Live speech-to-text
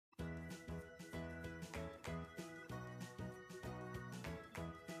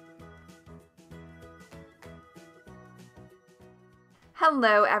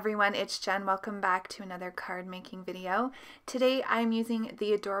Hello everyone, it's Jen. Welcome back to another card making video. Today I'm using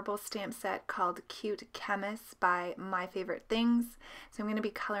the adorable stamp set called Cute Chemists by My Favorite Things. So I'm going to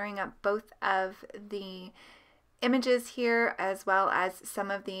be coloring up both of the images here as well as some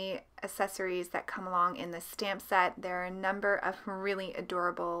of the accessories that come along in the stamp set. There are a number of really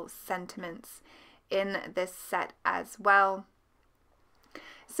adorable sentiments in this set as well.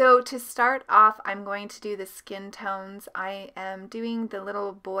 So to start off, I'm going to do the skin tones. I am doing the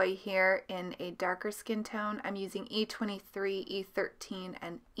little boy here in a darker skin tone. I'm using E23, E13,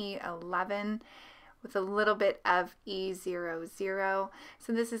 and E11 with a little bit of E00.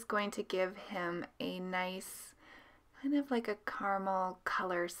 So this is going to give him a nice, kind of like a caramel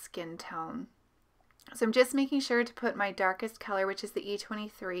color skin tone. So I'm just making sure to put my darkest color, which is the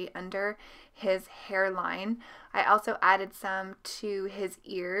E23, under his hairline. I also added some to his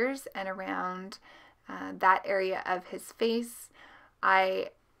ears and around that area of his face. I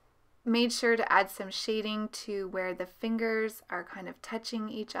made sure to add some shading to where the fingers are kind of touching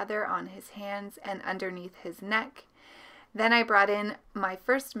each other on his hands and underneath his neck. Then I brought in my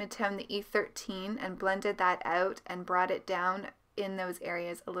first midtone, the E13, and blended that out and brought it down in those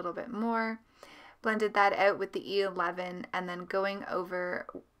areas a little bit more. Blended that out with the E11 and then going over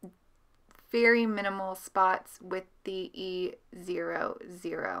very minimal spots with the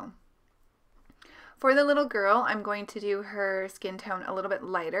E00. For the little girl, I'm going to do her skin tone a little bit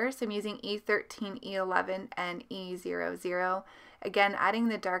lighter. So I'm using E13, E11, and E00. Again, adding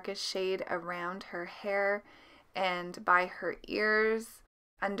the darkest shade around her hair and by her ears,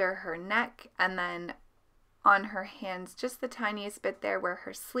 under her neck, and then on her hands, just the tiniest bit there where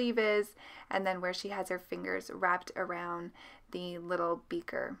her sleeve is, and then where she has her fingers wrapped around the little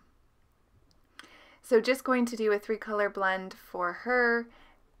beaker. So just going to do a 3-color blend for her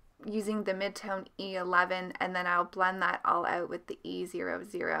using the midtone E11, and then I'll blend that all out with the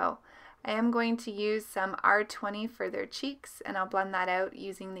E00. I am going to use some R20 for their cheeks, and I'll blend that out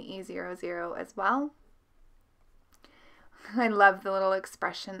using the E00 as well. I love the little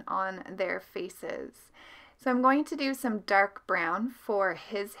expression on their faces. So I'm going to do some dark brown for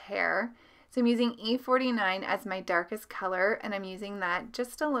his hair. So I'm using E49 as my darkest color, and I'm using that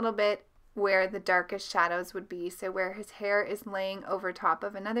just a little bit where the darkest shadows would be. So where his hair is laying over top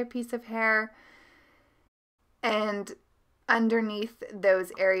of another piece of hair and underneath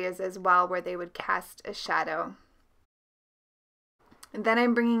those areas as well where they would cast a shadow. And then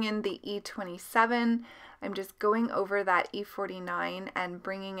I'm bringing in the E27. I'm just going over that E49 and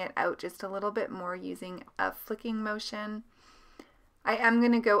bringing it out just a little bit more using a flicking motion. I am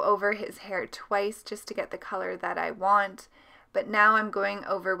going to go over his hair twice just to get the color that I want, but now I'm going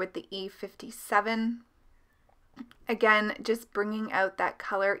over with the E57. Again, just bringing out that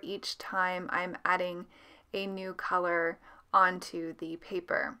color each time I'm adding a new color onto the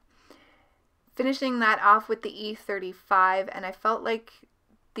paper. Finishing that off with the E35, and I felt like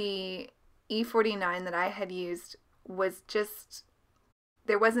the E49 that I had used was just,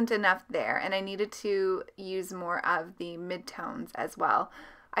 there wasn't enough there, and I needed to use more of the midtones as well.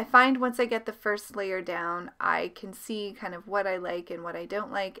 I find once I get the first layer down, I can see kind of what I like and what I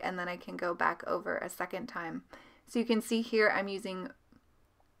don't like, and then I can go back over a second time. So you can see here I'm using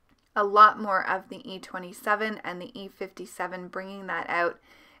a lot more of the E27 and the E57, bringing that out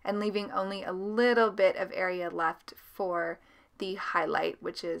and leaving only a little bit of area left for the highlight,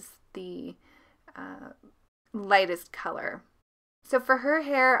 which is the lightest color. So for her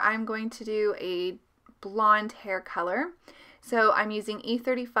hair, I'm going to do a blonde hair color. So I'm using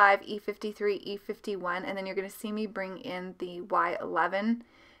E35, E53, E51, and then you're going to see me bring in the Y11. So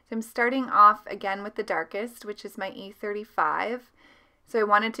I'm starting off again with the darkest, which is my E35. So I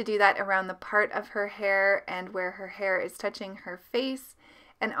wanted to do that around the part of her hair and where her hair is touching her face,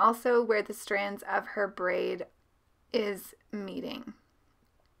 and also where the strands of her braid is meeting.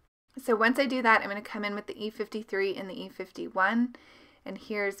 So once I do that, I'm going to come in with the E53 and the E51, and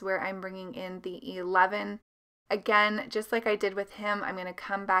here's where I'm bringing in the E11. Again, just like I did with him, I'm going to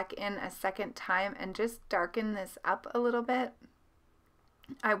come back in a second time and just darken this up a little bit.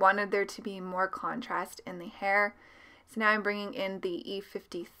 I wanted there to be more contrast in the hair. So now I'm bringing in the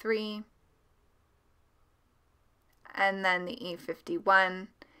E53 and then the E51,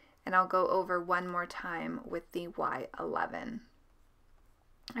 and I'll go over one more time with the Y11.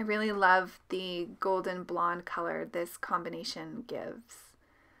 I really love the golden blonde color this combination gives.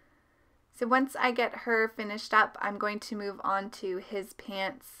 So once I get her finished up, I'm going to move on to his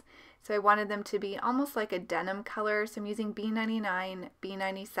pants. So I wanted them to be almost like a denim color. So I'm using B99,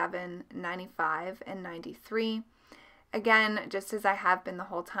 B97, 95, and 93. Again, just as I have been the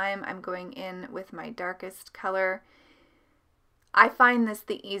whole time, I'm going in with my darkest color I find this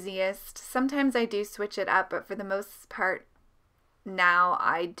the easiest. Sometimes I do switch it up, but for the most part now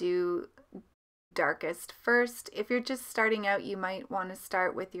I do darkest first. If you're just starting out, you might want to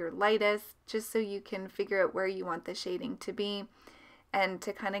start with your lightest just so you can figure out where you want the shading to be and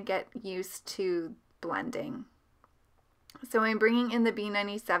to kind of get used to blending. So I'm bringing in the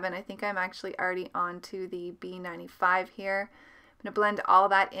B97. I think I'm actually already on to the B95 here. I'm going to blend all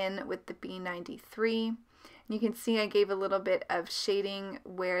that in with the B93. And you can see I gave a little bit of shading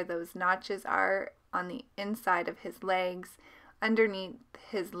where those notches are on the inside of his legs, underneath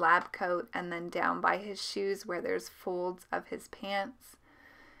his lab coat, and then down by his shoes where there's folds of his pants.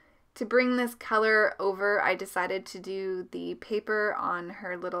 To bring this color over, I decided to do the paper on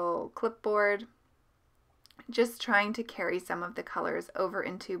her little clipboard, just trying to carry some of the colors over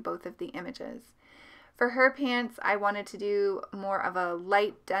into both of the images. For her pants, I wanted to do more of a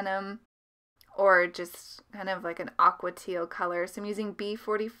light denim or just kind of like an aqua teal color. So I'm using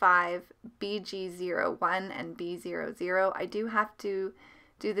B45, BG01, and B00. I do have to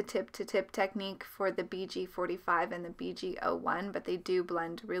do the tip-to-tip technique for the BG45 and the BG01, but they do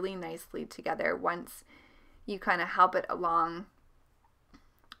blend really nicely together once you kind of help it along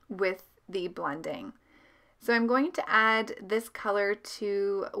with the blending. So I'm going to add this color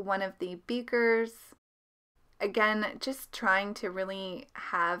to one of the beakers. Again, just trying to really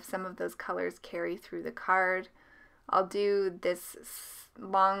have some of those colors carry through the card. I'll do this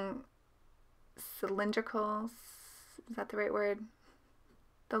long cylindrical, is that the right word?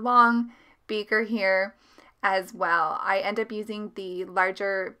 The long beaker here as well. I end up using the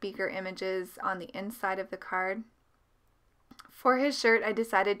larger beaker images on the inside of the card. For his shirt, I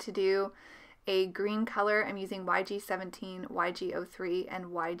decided to do a green color. I'm using YG17, YG03, and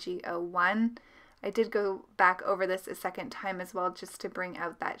YG01. I did go back over this a second time as well just to bring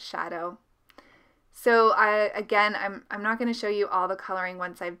out that shadow. So again, I'm not going to show you all the coloring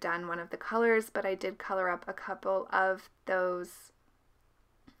once I've done one of the colors, but I did color up a couple of those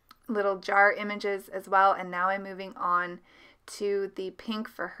little jar images as well, and now I'm moving on to the pink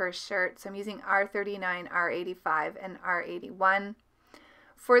for her shirt. So I'm using R39, R85, and R81.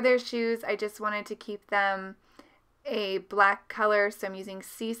 For their shoes, I just wanted to keep them a black color, so I'm using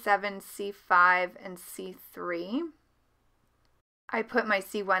C7, C5, and C3. I put my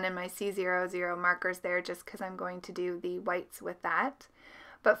C1 and my C00 markers there just because I'm going to do the whites with that.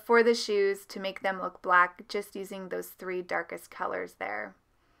 But for the shoes, to make them look black, just using those three darkest colors there.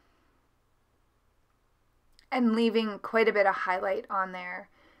 And leaving quite a bit of highlight on there.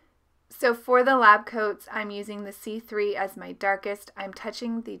 So for the lab coats, I'm using the C3 as my darkest. I'm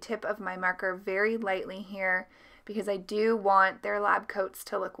touching the tip of my marker very lightly here because I do want their lab coats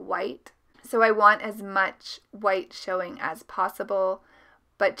to look white. So I want as much white showing as possible,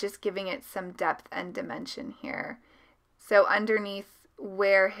 but just giving it some depth and dimension here. So underneath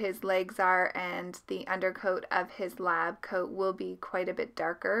where his legs are and the undercoat of his lab coat will be quite a bit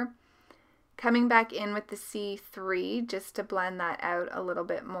darker. Coming back in with the C3 just to blend that out a little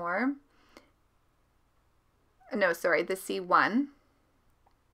bit more. No, sorry, the C1.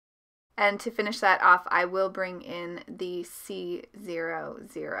 And to finish that off, I will bring in the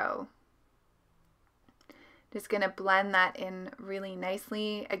C00. Just going to blend that in really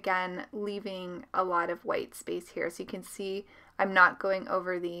nicely, again, leaving a lot of white space here. So you can see I'm not going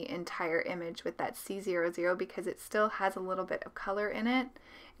over the entire image with that C00 because it still has a little bit of color in it.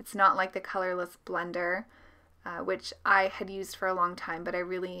 It's not like the colorless blender, which I had used for a long time, but I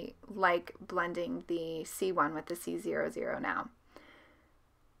really like blending the C1 with the C00 now.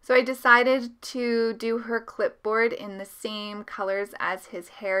 So I decided to do her clipboard in the same colors as his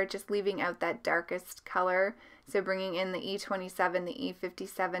hair, just leaving out that darkest color. So bringing in the E27, the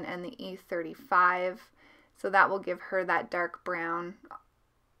E57, and the E35. So that will give her that dark brown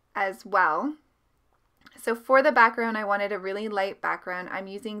as well. So for the background, I wanted a really light background. I'm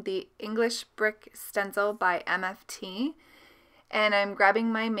using the English Brick Stencil by MFT. And I'm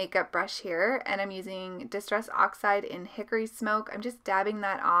grabbing my makeup brush here, and I'm using Distress Oxide in Hickory Smoke. I'm just dabbing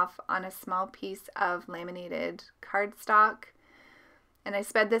that off on a small piece of laminated cardstock. And I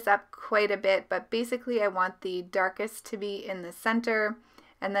sped this up quite a bit, but basically I want the darkest to be in the center,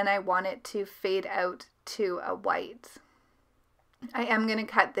 and then I want it to fade out to a white. I am going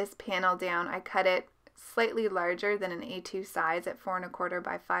to cut this panel down. I cut it slightly larger than an A2 size at 4 1/4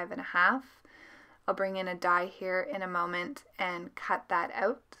 by 5 1/2. I'll bring in a die here in a moment and cut that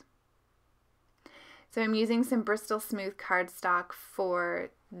out. So I'm using some Bristol Smooth cardstock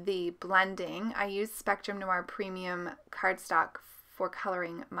for the blending. I use Spectrum Noir Premium cardstock for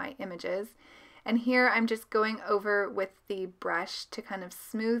coloring my images. And here I'm just going over with the brush to kind of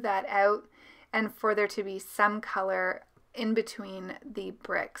smooth that out and for there to be some color in between the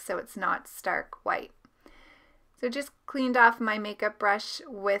bricks so it's not stark white. So just cleaned off my makeup brush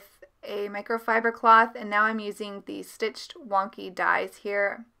with a microfiber cloth, and now I'm using the stitched wonky dies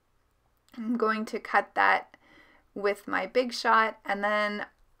here. I'm going to cut that with my Big Shot, and then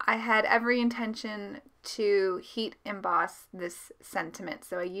I had every intention to heat emboss this sentiment.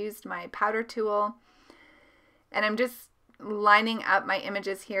 So I used my powder tool, and I'm just lining up my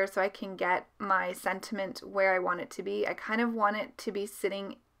images here so I can get my sentiment where I want it to be. I kind of want it to be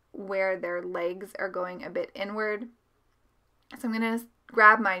sitting where their legs are going a bit inward. So I'm going to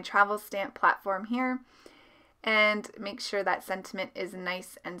grab my travel stamp platform here and make sure that sentiment is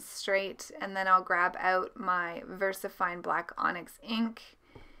nice and straight, and then I'll grab out my VersaFine Black Onyx ink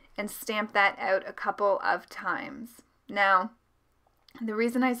and stamp that out a couple of times. Now, the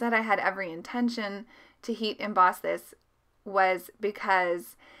reason I said I had every intention to heat emboss this was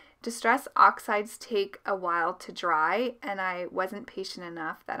because Distress oxides take a while to dry, and I wasn't patient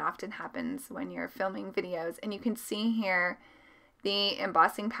enough. That often happens when you're filming videos, and you can see here the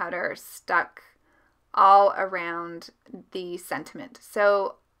embossing powder stuck all around the sentiment.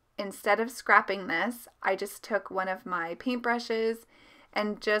 So instead of scrapping this, I just took one of my paintbrushes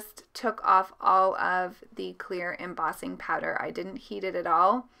and just took off all of the clear embossing powder. I didn't heat it at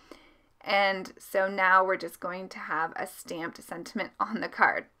all. And so now we're just going to have a stamped sentiment on the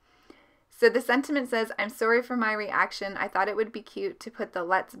card. So the sentiment says, "I'm sorry for my reaction. I thought it would be cute to put the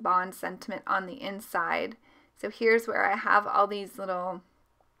Let's Bond sentiment on the inside." So here's where I have all these little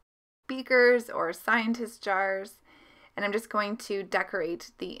beakers or scientist jars, and I'm just going to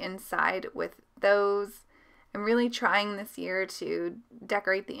decorate the inside with those. I'm really trying this year to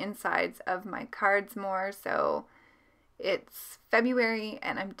decorate the insides of my cards more. So it's February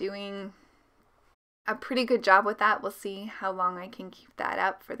and I'm doing a pretty good job with that. We'll see how long I can keep that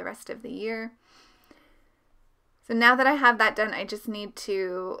up for the rest of the year. So now that I have that done, I just need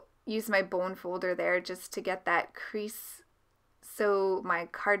to use my bone folder there just to get that crease so my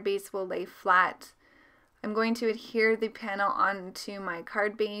card base will lay flat. I'm going to adhere the panel onto my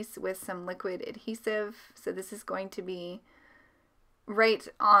card base with some liquid adhesive. So this is going to be right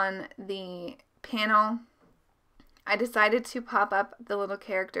on the panel. I decided to pop up the little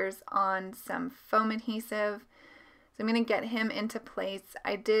characters on some foam adhesive. So I'm going to get him into place.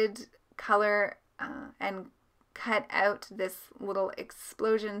 I did color and cut out this little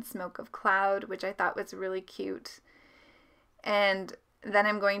explosion smoke of cloud, which I thought was really cute. And then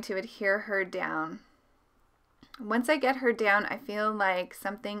I'm going to adhere her down. Once I get her down, I feel like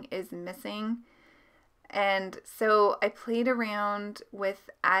something is missing. And so I played around with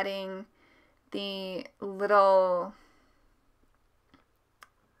adding the little,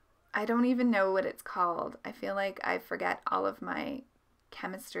 I don't even know what it's called. I feel like I forget all of my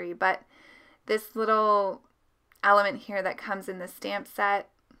chemistry, but this little element here that comes in the stamp set.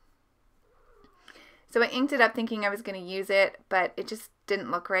 So I inked it up thinking I was going to use it, but it just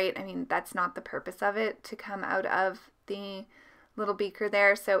didn't look right. I mean, that's not the purpose of it, to come out of the little beaker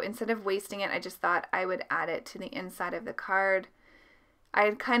there. So instead of wasting it, I just thought I would add it to the inside of the card. I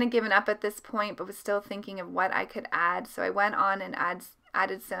had kind of given up at this point, but was still thinking of what I could add. So I went on and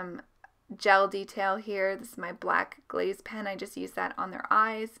added some gel detail here. This is my black glaze pen. I just used that on their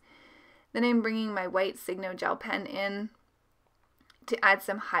eyes. Then I'm bringing my white Signo gel pen in to add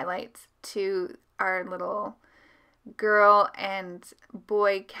some highlights to our little girl and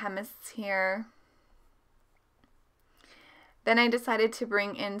boy chemists here. Then I decided to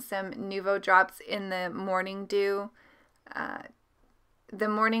bring in some Nuvo drops in the Morning Dew. The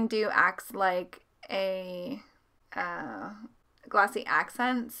Morning Dew acts like a glossy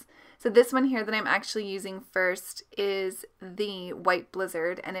accents. So this one here that I'm actually using first is the White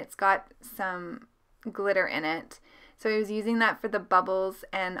Blizzard, and it's got some glitter in it. So I was using that for the bubbles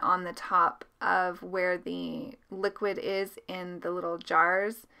and on the top of where the liquid is in the little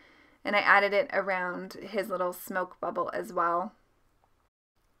jars. And I added it around his little smoke bubble as well.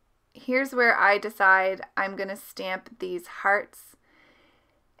 Here's where I decide I'm going to stamp these hearts.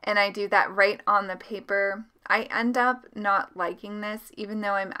 And I do that right on the paper. I end up not liking this, even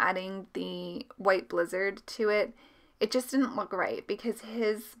though I'm adding the White Blizzard to it. It just didn't look right because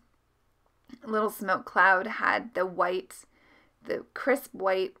his little smoke cloud had the crisp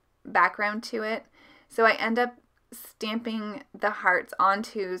white background to it. So I end up stamping the hearts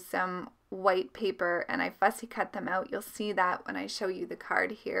onto some white paper, and I fussy cut them out. You'll see that when I show you the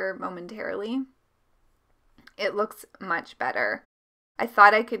card here momentarily. It looks much better. I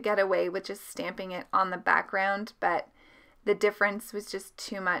thought I could get away with just stamping it on the background, but the difference was just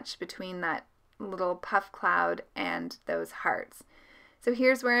too much between that little puff cloud and those hearts. So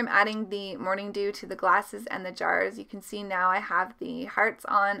here's where I'm adding the Morning Dew to the glasses and the jars. You can see now I have the hearts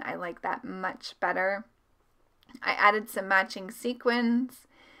on. I like that much better. I added some matching sequins,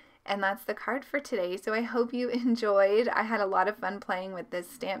 and that's the card for today. So I hope you enjoyed. I had a lot of fun playing with this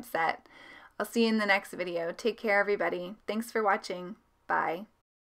stamp set. I'll see you in the next video. Take care, everybody. Thanks for watching. Bye.